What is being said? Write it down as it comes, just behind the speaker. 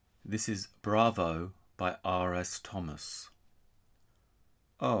This is Bravo by R.S.Thomas.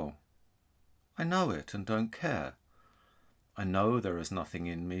 Oh, I know it and don't care. I know there is nothing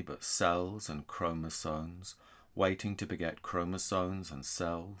in me but cells and chromosomes, waiting to beget chromosomes and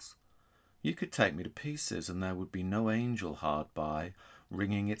cells. You could take me to pieces and there would be no angel hard by,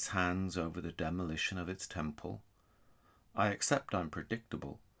 wringing its hands over the demolition of its temple. I accept I'm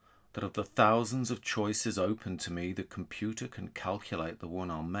predictable, that of the thousands of choices open to me, the computer can calculate the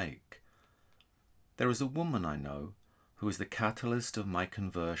one I'll make. There is a woman I know, who is the catalyst of my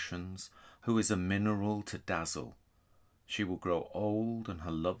conversions, who is a mineral to dazzle. She will grow old and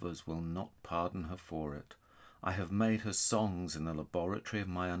her lovers will not pardon her for it. I have made her songs in the laboratory of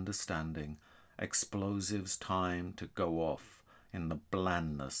my understanding, explosives timed to go off in the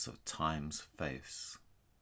blandness of time's face.